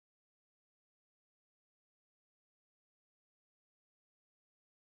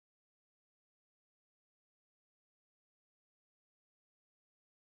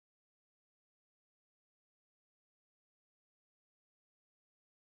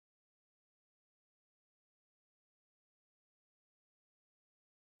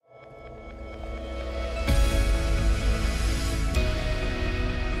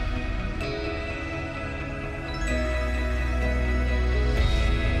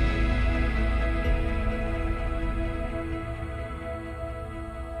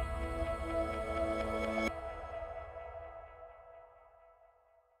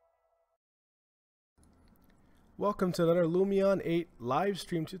Welcome to another Lumion 8 live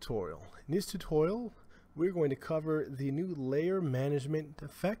stream tutorial. In this tutorial, we're going to cover the new layer management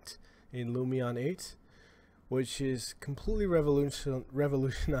effect in Lumion 8, which is completely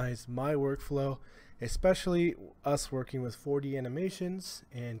revolutionized my workflow, especially us working with 4D animations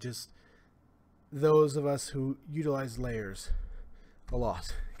and just those of us who utilize layers a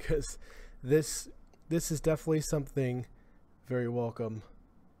lot, because this is definitely something very welcome.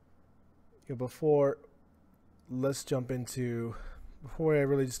 Before I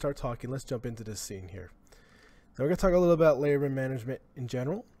really start talking, let's jump into this scene here. Now we're going to talk a little about layer management in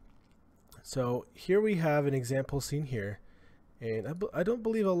general. So here we have an example scene here, and I don't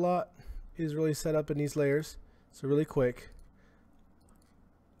believe a lot is really set up in these layers. So really quick,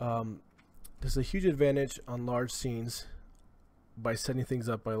 there's a huge advantage on large scenes by setting things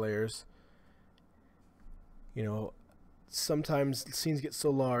up by layers. Sometimes scenes get so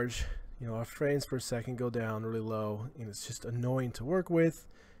large, our frames per second go down really low, and it's just annoying to work with,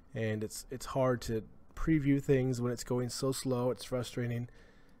 and it's hard to preview things when it's going so slow. It's frustrating.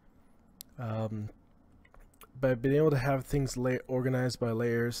 But being able to have things organized by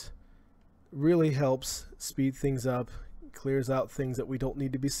layers really helps speed things up, clears out things that we don't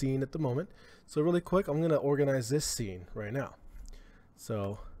need to be seen at the moment. So really quick, I'm going to organize this scene right now.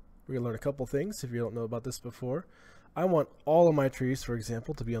 So we're going to learn a couple things if you don't know about this before. I want all of my trees, for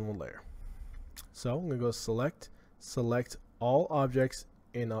example, to be on one layer. So I'm going to go select all objects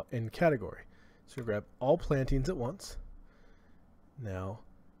in category. So grab all plantings at once. Now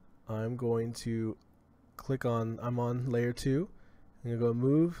I'm going to click on, I'm on layer 2. I'm going to go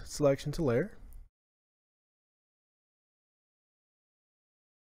move selection to layer.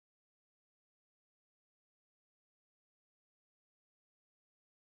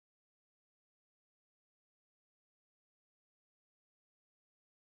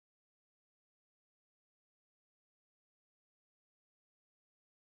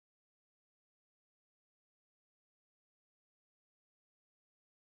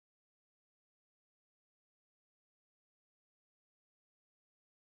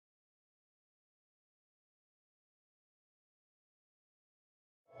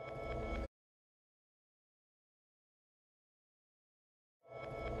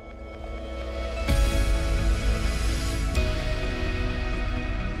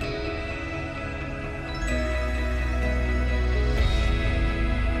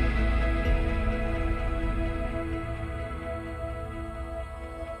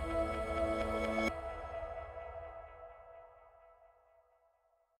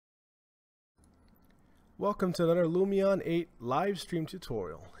 Welcome to another Lumion 8 live stream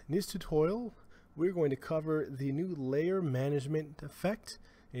tutorial. In this tutorial, we're going to cover the new layer management effect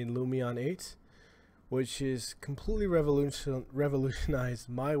in Lumion 8, which is completely revolutionized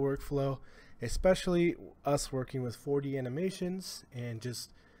my workflow, especially us working with 4D animations and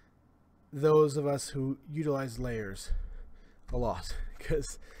just those of us who utilize layers a lot,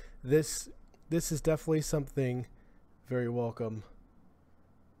 because this is definitely something very welcome.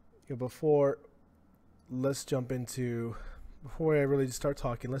 Before I really start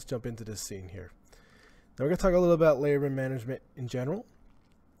talking, let's jump into this scene here. Now we're going to talk a little about layer management in general.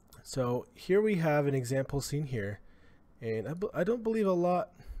 So here we have an example scene here, and I don't believe a lot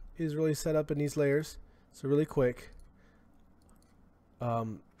is really set up in these layers. So really quick,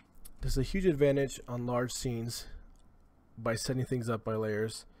 there's a huge advantage on large scenes by setting things up by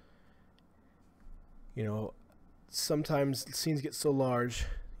layers. Sometimes scenes get so large,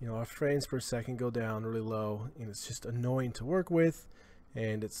 our frames per second go down really low, and it's just annoying to work with,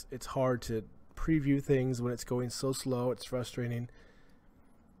 and it's hard to preview things when it's going so slow. It's frustrating.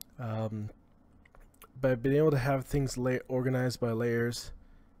 But being able to have things organized by layers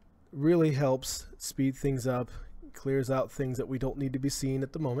really helps speed things up, clears out things that we don't need to be seen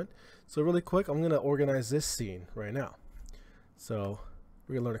at the moment. So really quick, I'm going to organize this scene right now. So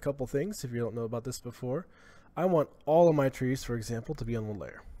we're going to learn a couple things if you don't know about this before. I want all of my trees, for example, to be on one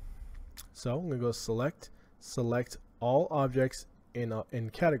layer. So I'm going to go select all objects in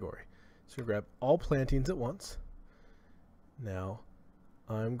category. So grab all plantings at once. Now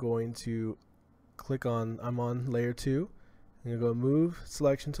I'm going to click on, I'm on layer 2. I'm going to go move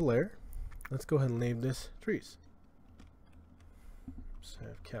selection to layer. Let's go ahead and name this trees. Just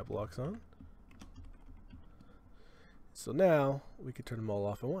have cap locks on. So now we can turn them all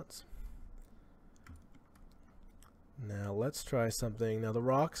off at once. Now let's try something. Now the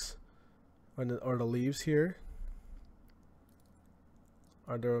rocks or the leaves here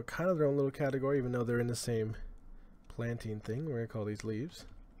are kind of their own little category, even though they're in the same planting thing. We're going to call these leaves.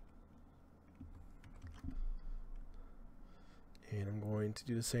 And I'm going going to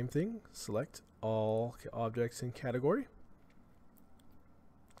do the same thing. Select all objects in category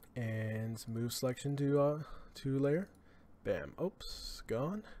and move selection to layer. Bam. Oops,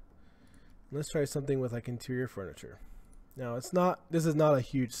 gone. Let's try something with like interior furniture. Now this is not a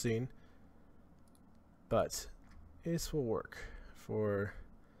huge scene, but this will work for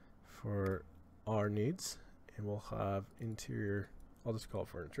our needs, and we'll have interior, I'll just call it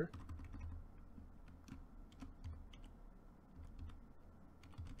furniture.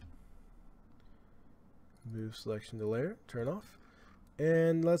 Move selection to layer, turn off,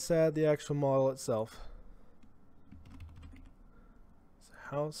 and let's add the actual model itself. So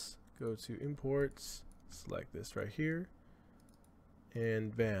house, go to imports, select this right here,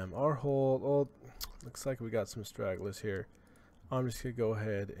 and bam, our whole, oh, looks like we got some stragglers here. I'm just gonna go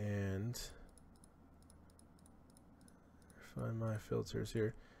ahead and find my filters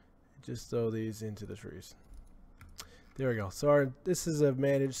here, just throw these into the trees. There we go. So this is a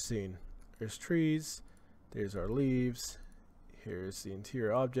managed scene. There's trees, there's our leaves, here's the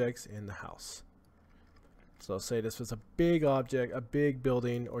interior objects, and the house. So say this was a big object, a big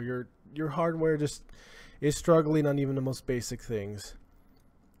building, or your hardware just is struggling on even the most basic things.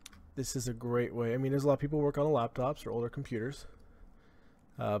 This is a great way. I mean, there's a lot of people who work on laptops or older computers.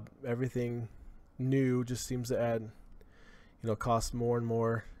 Everything new just seems to add, cost more and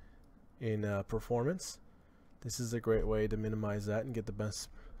more in performance. This is a great way to minimize that and get the best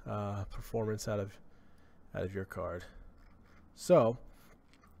performance out of your card. So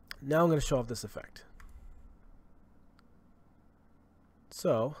now I'm going to show off this effect.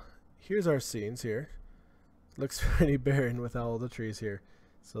 So here's our scenes here. Looks pretty barren with all the trees here.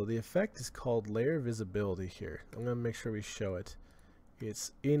 So the effect is called layer visibility here. I'm going to make sure we show it.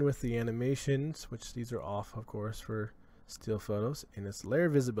 It's in with the animations, which these are off, of course, for still photos, and it's layer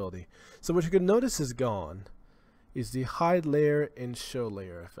visibility. So what you can notice is gone is the hide layer and show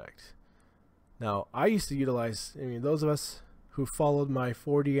layer effect. Now, I used to utilize, those of us who followed my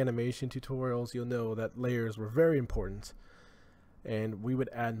 4D animation tutorials, you'll know that layers were very important. And we would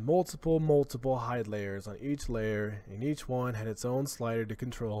add multiple hide layers on each layer, and each one had its own slider to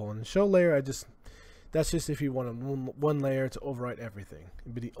control. And show layer, that's just if you want one layer to overwrite everything.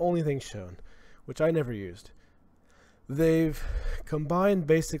 It'd be the only thing shown, which I never used. They've combined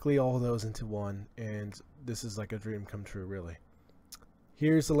basically all those into one, and this is like a dream come true, really.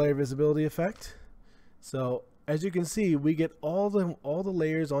 Here's the layer visibility effect. So as you can see, we get all the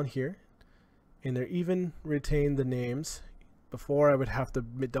layers on here, and they're even retain the names. Before I would have to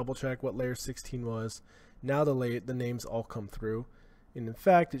double check what layer 16 was. Now the names all come through. And in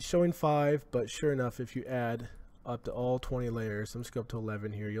fact, it's showing 5, but sure enough, if you add up to all 20 layers, I'm just going up to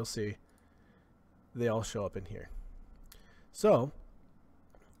 11 here, you'll see they all show up in here. So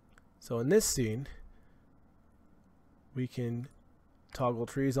in this scene, we can toggle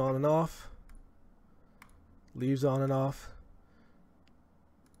trees on and off, leaves on and off,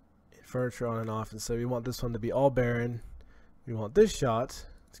 and furniture on and off. And so we want this one to be all barren. We want this shot,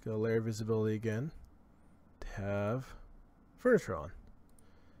 let's go layer visibility again, to have furniture on.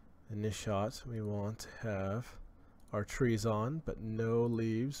 In this shot, we want to have our trees on, but no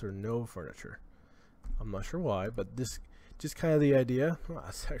leaves or no furniture. I'm not sure why, but this just kind of the idea. Oh,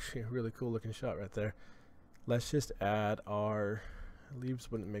 that's actually a really cool looking shot right there. Let's just add our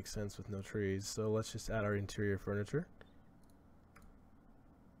leaves. Wouldn't make sense with no trees, so let's just add our interior furniture.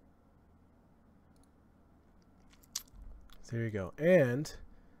 There you go. And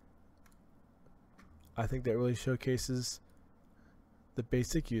I think that really showcases the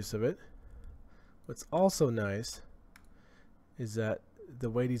basic use of it. What's also nice is that the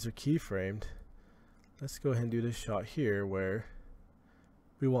way these are keyframed, let's go ahead and do this shot here where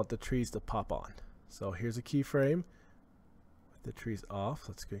we want the trees to pop on. So here's a keyframe with the trees off.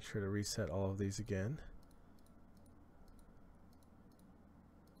 Let's make sure to reset all of these again.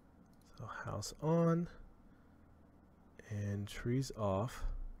 So house on and trees off,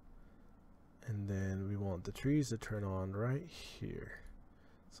 and then we want the trees to turn on right here.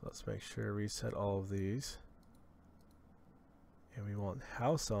 So let's make sure to reset all of these, and we want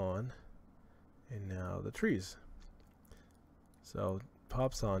house on, and now the trees. So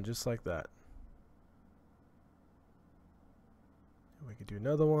pops on just like that. And we could do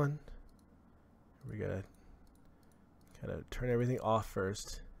another one. We gotta kind of turn everything off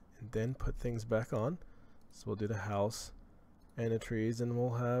first and then put things back on. So we'll do the house and the trees, and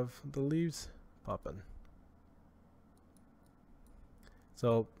we'll have the leaves popping.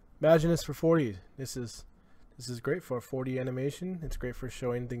 So imagine this for 4D. This is great for a 4D animation. It's great for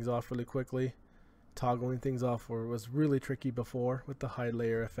showing things off really quickly, toggling things off where it was really tricky before with the hide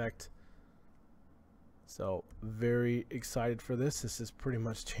layer effect. So very excited for this. This has pretty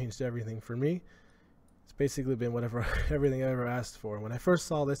much changed everything for me. It's basically been whatever everything I ever asked for. When I first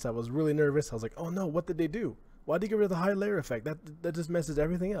saw this, I was really nervous. I was like, oh no, what did they do? Why did they get rid of the hide layer effect? That just messes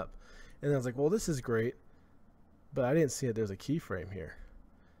everything up. And then I was like, well, this is great, but I didn't see that there's a keyframe here.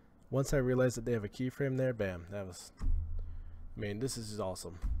 Once I realized that they have a keyframe there, bam, that was, I mean, this is just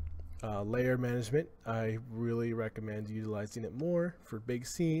awesome. Layer management, I really recommend utilizing it more for big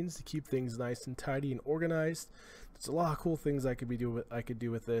scenes to keep things nice and tidy and organized. There's a lot of cool things I could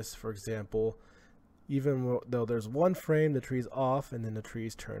do with this. For example, even though there's one frame, the tree's off and then the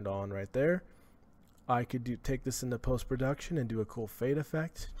tree's turned on right there, I could take this into post-production and do a cool fade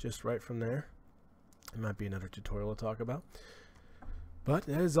effect just right from there. It might be another tutorial to talk about. But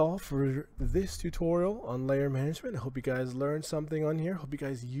that is all for this tutorial on layer management. I hope you guys learned something on here. Hope you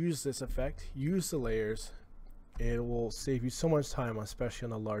guys use this effect, use the layers. It will save you so much time, especially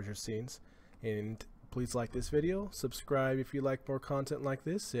on the larger scenes. And please like this video, subscribe if you like more content like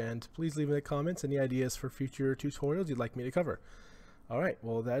this, and please leave in the comments any ideas for future tutorials you'd like me to cover. Alright,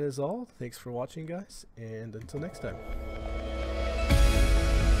 well that is all. Thanks for watching, guys, and until next time.